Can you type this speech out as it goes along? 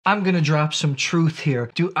I'm gonna drop some truth here.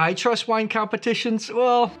 Do I trust wine competitions?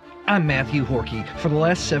 Well, I'm Matthew Horkey. For the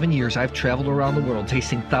last 7 years, I've traveled around the world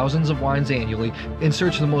tasting thousands of wines annually in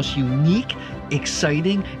search of the most unique,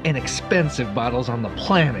 exciting, and expensive bottles on the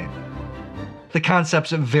planet. The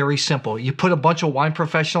concept's very simple. You put a bunch of wine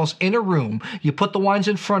professionals in a room, you put the wines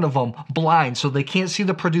in front of them, blind, so they can't see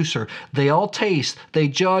the producer. They all taste, they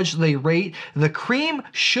judge, they rate. The cream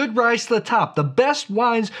should rise to the top. The best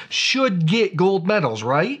wines should get gold medals,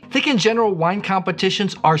 right? I think in general, wine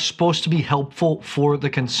competitions are supposed to be helpful for the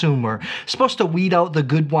consumer. Supposed to weed out the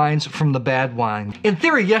good wines from the bad wine. In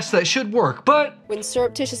theory, yes, that should work, but when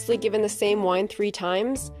surreptitiously given the same wine 3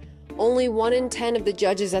 times, only 1 in 10 of the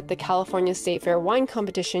judges at the California State Fair wine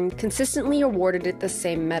competition consistently awarded it the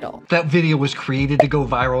same medal. That video was created to go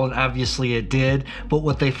viral, and obviously it did, but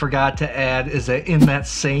what they forgot to add is that in that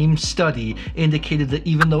same study indicated that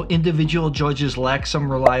even though individual judges lack some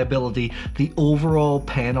reliability, the overall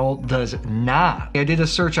panel does not. I did a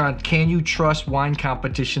search on can you trust wine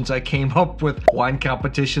competitions. I came up with wine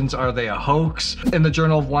competitions, are they a hoax? In the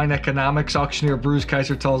Journal of Wine Economics, auctioneer Bruce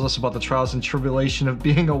Kaiser tells us about the trials and tribulation of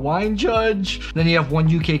being a wine judge. Then you have one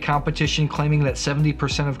UK competition claiming that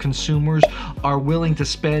 70% of consumers are willing to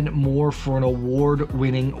spend more for an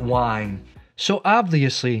award-winning wine. So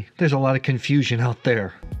obviously, there's a lot of confusion out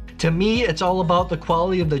there. To me, it's all about the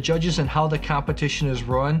quality of the judges and how the competition is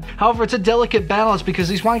run. However, it's a delicate balance because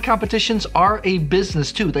these wine competitions are a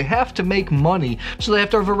business too. They have to make money, so they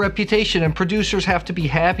have to have a reputation, and producers have to be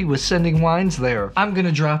happy with sending wines there. I'm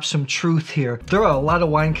gonna drop some truth here. There are a lot of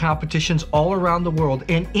wine competitions all around the world,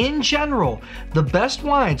 and in general, the best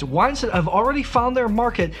wines that have already found their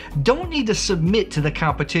market, don't need to submit to the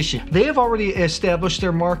competition. They have already established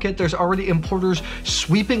their market. There's already importers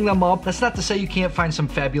sweeping them up. That's not to say you can't find some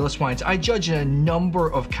fabulous wines. I judge in a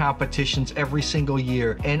number of competitions every single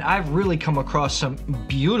year, and I've really come across some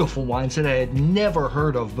beautiful wines that I had never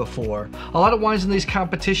heard of before. A lot of wines in these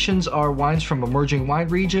competitions are wines from emerging wine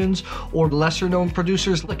regions or lesser known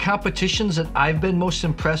producers. The competitions that I've been most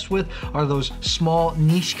impressed with are those small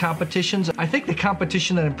niche competitions. I think the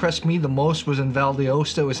competition that impressed me the most was in Verde.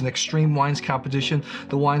 It was an extreme wines competition.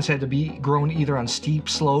 The wines had to be grown either on steep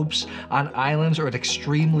slopes, on islands, or at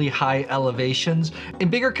extremely high elevations. In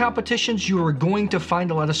bigger competitions, you are going to find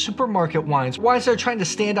a lot of supermarket wines that are trying to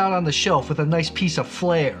stand out on the shelf with a nice piece of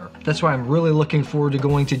flair. That's why I'm really looking forward to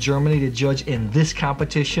going to Germany to judge in this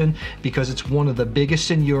competition, because it's one of the biggest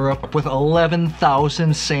in Europe with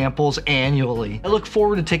 11,000 samples annually. I look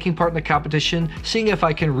forward to taking part in the competition, seeing if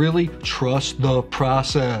I can really trust the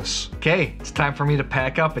process. Okay, it's time for me to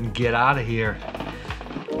pack up and get out of here.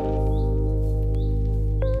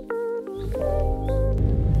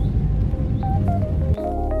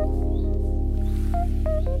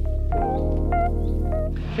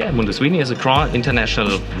 Yeah, Mundus Vini is a Grand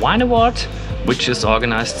International Wine Award, which is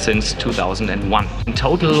organized since 2001. In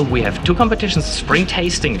total, we have 2 competitions: spring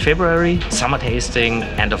tasting in February, summer tasting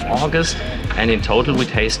end of August, and in total we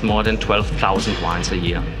taste more than 12,000 wines a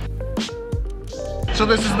year. So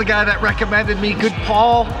this is the guy that recommended me, good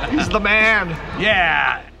Paul. He's the man.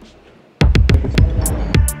 Yeah!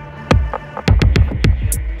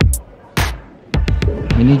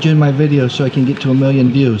 I need you in my video so I can get to 1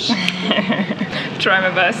 million views. Try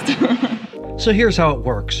my best. So here's how it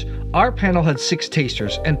works. Our panel had 6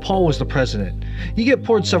 tasters, and Paul was the president. You get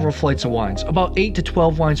poured several flights of wines, about 8 to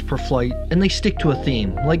 12 wines per flight, and they stick to a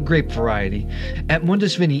theme, like grape variety. At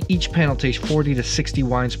Mundus Vini, each panel tastes 40 to 60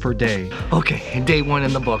 wines per day. Okay, day 1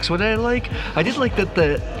 in the books. What did I like? I did like that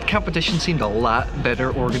the competition seemed a lot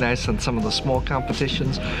better organized than some of the small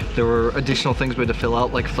competitions. There were additional things we had to fill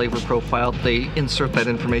out, like flavor profile. They insert that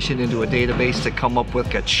information into a database to come up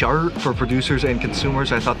with a chart for producers and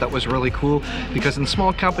consumers. I thought that was really cool, because in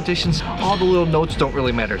small competitions, all the little notes don't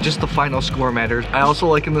really matter, just the final score matters. I also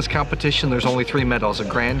like in this competition there's only 3 medals: a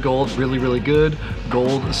grand gold, really, really good,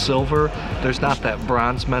 gold, silver. There's not that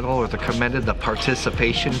bronze medal or the commended, the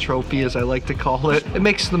participation trophy as I like to call it. It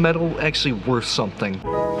makes the medal actually worth something.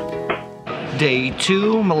 Day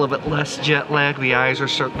 2, I'm a little bit less jet lag. The eyes are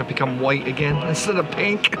starting to become white again instead of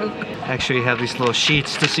pink. Actually, I have these little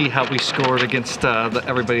sheets to see how we scored against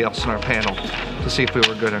everybody else in our panel, to see if we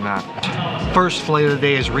were good or not. First flight of the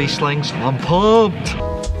day is Rieslings. I'm pumped.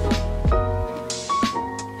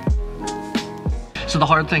 So the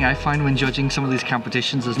hard thing I find when judging some of these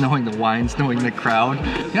competitions is knowing the wines, knowing the crowd.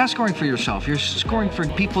 You're not scoring for yourself, you're scoring for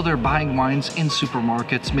people that are buying wines in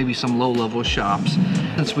supermarkets, maybe some low-level shops.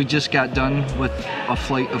 Since we just got done with a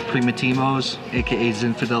flight of Primatimos, aka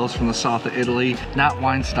Zinfandels from the south of Italy, not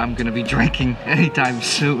wines that I'm gonna be drinking anytime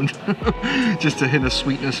soon. Just a hint of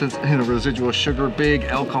sweetness, a hint of residual sugar, big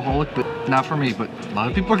alcoholic, but not for me, but a lot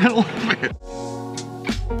of people are gonna love it.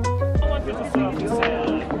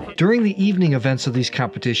 During the evening events of these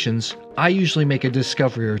competitions, I usually make a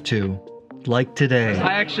discovery or two, like today.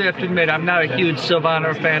 I actually have to admit, I'm not a huge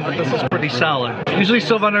Sylvaner fan, but this is pretty solid. Usually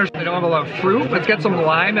Sylvaners, they don't have a lot of fruit, but it's got some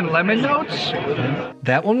lime and lemon notes.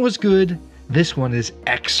 That one was good. This one is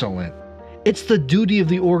excellent. It's the duty of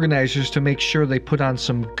the organizers to make sure they put on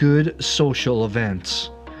some good social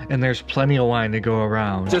events. And there's plenty of wine to go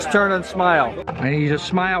around. Just turn and smile. I need you to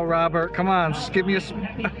smile, Robert. Come on, just give me a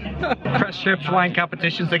press trips, wine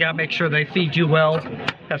competitions. They gotta make sure they feed you well.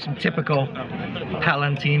 Have some typical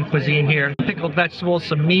Palatine cuisine here. Pickled vegetables,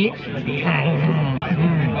 some meat.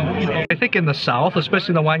 I think in the south, especially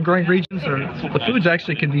in the wine growing regions, the foods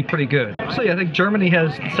actually can be pretty good. Actually, I think Germany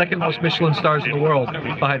has the second most Michelin stars in the world,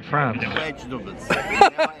 behind France.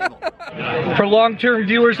 For long-term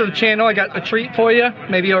viewers of the channel, I got a treat for you.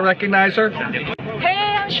 Maybe you'll recognize her. Hey,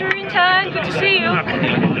 I'm Sharita. Good to see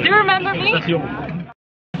you. Do you remember me?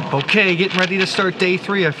 Okay, getting ready to start day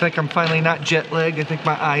 3. I think I'm finally not jet lagged. I think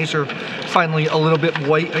my eyes are finally a little bit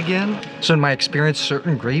white again. So in my experience,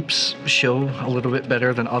 certain grapes show a little bit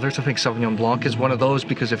better than others. I think Sauvignon Blanc is one of those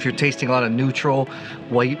because if you're tasting a lot of neutral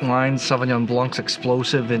white wines, Sauvignon Blanc's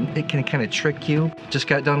explosive and it can kind of trick you. Just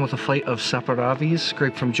got done with a flight of Saperavis,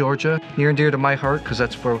 grape from Georgia. Near and dear to my heart because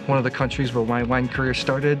that's where one of the countries where my wine career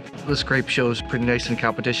started. This grape shows pretty nice in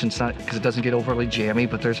competition. It's not because it doesn't get overly jammy,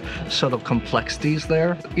 but there's subtle complexities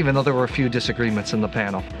there. Even though there were a few disagreements in the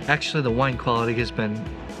panel. Actually, the wine quality has been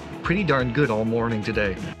pretty darn good all morning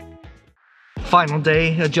today. Final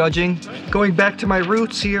day of judging. Going back to my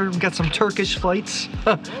roots here, we've got some Turkish flights,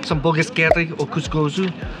 some Boğazkari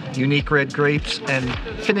Okuzgozu, unique red grapes, and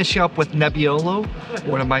finishing up with Nebbiolo,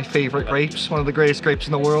 one of my favorite grapes, one of the greatest grapes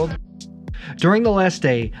in the world. During the last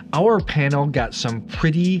day, our panel got some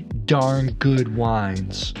pretty darn good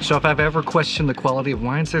wines. So if I've ever questioned the quality of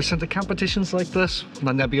wines that are sent to competitions like this,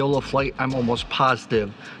 on the Nebbiolo flight, I'm almost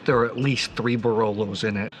positive there are at least 3 Barolos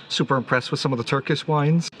in it. Super impressed with some of the Turkish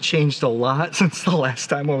wines. Changed a lot since the last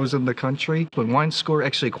time I was in the country. When wines score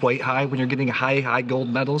actually quite high, when you're getting high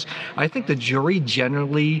gold medals, I think the jury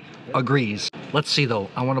generally agrees. Let's see though,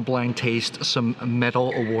 I want to blind taste some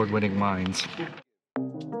medal award-winning wines.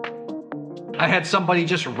 I had somebody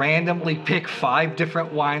just randomly pick 5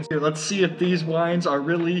 different wines. Here, let's see if these wines are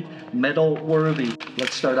really medal worthy.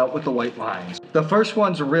 Let's start out with the white wines. The first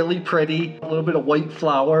one's really pretty, a little bit of white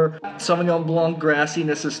flower. Sauvignon Blanc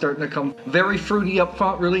grassiness is starting to come. Very fruity up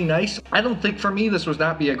front, really nice. I don't think for me this would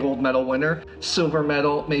not be a gold medal winner. Silver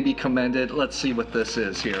medal may be commended. Let's see what this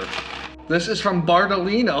is here. This is from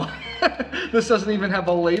Bardolino. This doesn't even have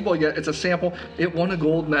a label yet. It's a sample. It won a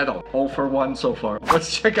gold medal. 0 for 1 so far.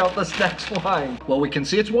 Let's check out this next wine. Well, we can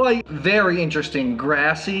see it's white. Very interesting.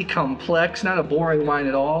 Grassy, complex, not a boring wine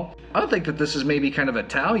at all. I don't think that this is maybe kind of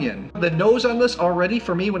Italian. The nose on this already,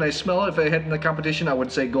 for me, when I smell it, if I had in the competition, I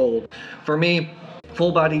would say gold. For me,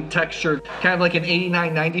 full body texture, kind of like an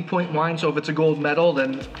 89, 90 point wine. So if it's a gold medal,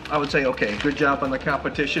 then I would say, okay, good job on the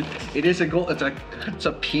competition. It is a gold, it's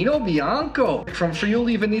a Pinot Bianco from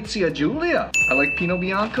Friuli Venezia Giulia. I like Pinot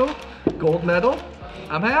Bianco, gold medal.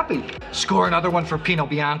 I'm happy. Score another one for Pinot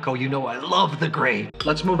Bianco. You know I love the grape.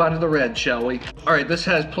 Let's move on to the red, shall we? All right, this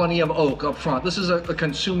has plenty of oak up front. This is a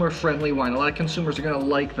consumer-friendly wine. A lot of consumers are gonna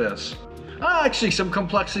like this. Actually, some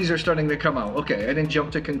complexities are starting to come out. Okay, I didn't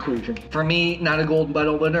jump to conclusion. For me, not a gold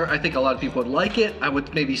medal winner. I think a lot of people would like it. I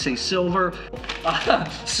would maybe say silver.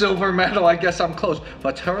 Silver medal, I guess I'm close.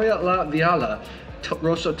 Fattoria la Vialla,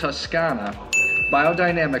 Rosso Toscana,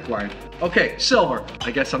 biodynamic wine. Okay, silver. I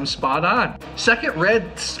guess I'm spot on. Second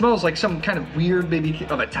red smells like some kind of weird, maybe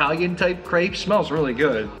of Italian type crepe. Smells really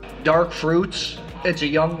good. Dark fruits. It's a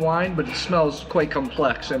young wine, but it smells quite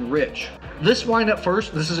complex and rich. This wine at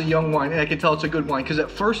first, this is a young wine, and I can tell it's a good wine because at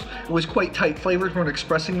first it was quite tight. Flavors weren't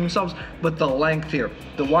expressing themselves, but the length here,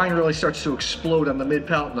 the wine really starts to explode on the mid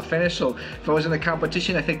palate and the finish. So if I was in a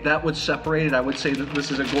competition, I think that would separate it. I would say that this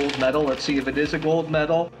is a gold medal. Let's see if it is a gold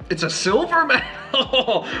medal. It's a silver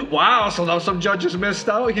medal. Wow, so now some judges missed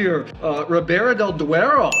out here. Ribera del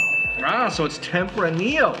Duero. Ah, so it's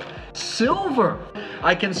Tempranillo. Silver.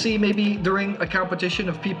 I can see maybe during a competition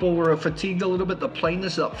if people were fatigued a little bit, the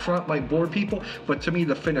plainness up front might bore people, but to me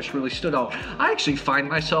the finish really stood out. I actually find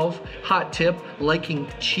myself, hot tip, liking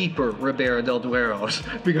cheaper Ribera del Dueros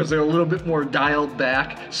because they're a little bit more dialed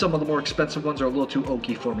back. Some of the more expensive ones are a little too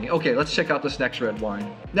oaky for me. Okay, let's check out this next red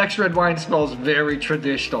wine. Next red wine smells very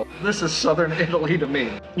traditional. This is southern Italy to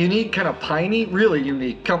me. Unique, kind of piney, really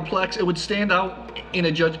unique, complex. It would stand out in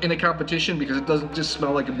a competition because it doesn't just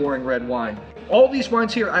smell like a boring red wine. All these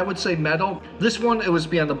wines here, I would say metal. This one, it was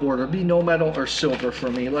be on the border. It'd be no metal or silver for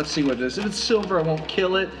me. Let's see what it is. If it's silver, I won't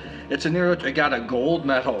kill it. It's a Nero. I got a gold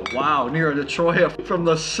medal. Wow, Nero de Troia from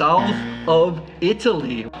the south of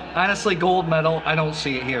Italy. Honestly, gold medal, I don't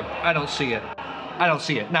see it here. I don't see it. I don't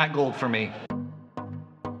see it. Not gold for me.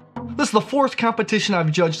 This is the 4th competition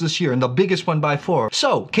I've judged this year, and the biggest one by far.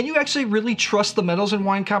 So, can you actually really trust the medals in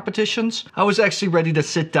wine competitions? I was actually ready to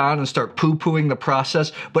sit down and start poo-pooing the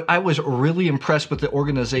process, but I was really impressed with the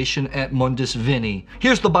organization at Mundus Vini.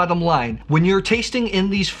 Here's the bottom line. When you're tasting in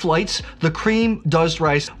these flights, the cream does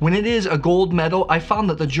rise. When it is a gold medal, I found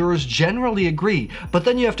that the jurors generally agree, but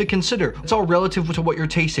then you have to consider, it's all relative to what you're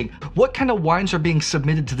tasting. What kind of wines are being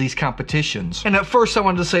submitted to these competitions? And at first I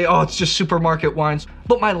wanted to say, oh, it's just supermarket wines,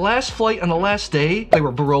 but my last flight on the last day, they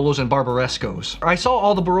were Barolos and Barbarescos. I saw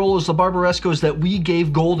all the Barolos, the Barbarescos that we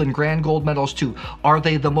gave gold and grand gold medals to. Are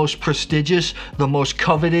they the most prestigious, the most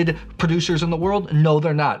coveted producers in the world? No,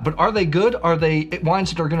 they're not. But are they good? Are they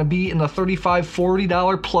wines that are going to be in the $35,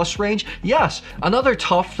 $40 plus range? Yes. Another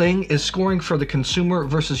tough thing is scoring for the consumer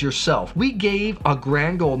versus yourself. We gave a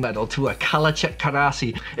grand gold medal to a Kalecik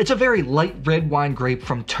Karasi. It's a very light red wine grape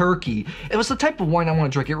from Turkey. It was the type of wine I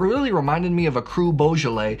want to drink. It really reminded me of a Cru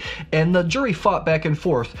Beaujolais. And the jury fought back and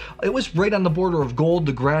forth. It was right on the border of gold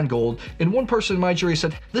to grand gold, and one person in my jury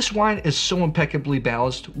said, this wine is so impeccably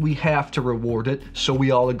balanced, we have to reward it, so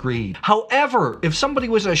we all agreed. However, if somebody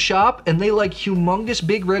was at a shop and they like humongous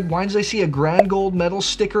big red wines, they see a grand gold medal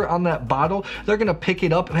sticker on that bottle, they're gonna pick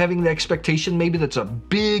it up having the expectation maybe that's a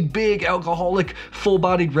big alcoholic,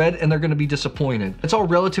 full-bodied red, and they're gonna be disappointed. It's all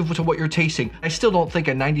relative to what you're tasting. I still don't think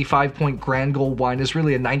a 95-point grand gold wine is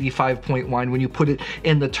really a 95-point wine when you put it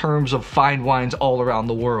in the terms of fine wines all around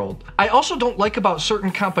the world. I also don't like about certain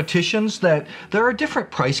competitions that there are different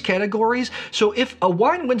price categories. So if a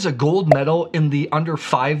wine wins a gold medal in the under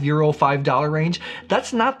 €5, $5 range,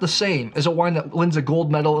 that's not the same as a wine that wins a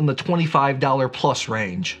gold medal in the $25 plus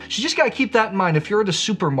range. So you just gotta keep that in mind. If you're at a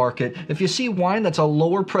supermarket, if you see wine that's a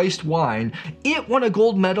lower priced wine, it won a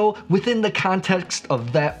gold medal within the context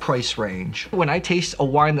of that price range. When I taste a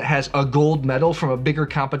wine that has a gold medal from a bigger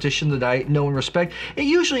competition that I know and respect, it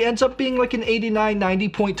usually ends up being like an 89, 90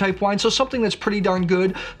 point type wine. So something that's pretty darn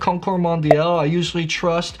good. Concours Mondial, I usually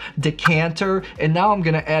trust. Decanter, and now I'm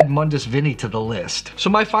gonna add Mundus Vini to the list. So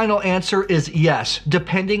my final answer is yes,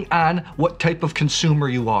 depending on what type of consumer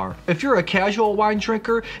you are. If you're a casual wine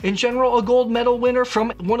drinker, in general, a gold medal winner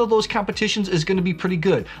from one of those competitions is gonna be pretty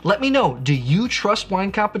good. Let me know, do you trust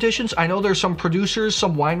wine competitions? I know there's some producers,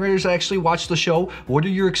 some wine writers that actually watch the show. What are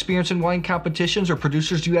your experience in wine competitions, or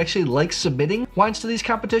producers do you actually like submitting wines to these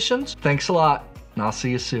competitions? Thanks a lot, and I'll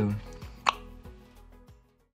see you soon.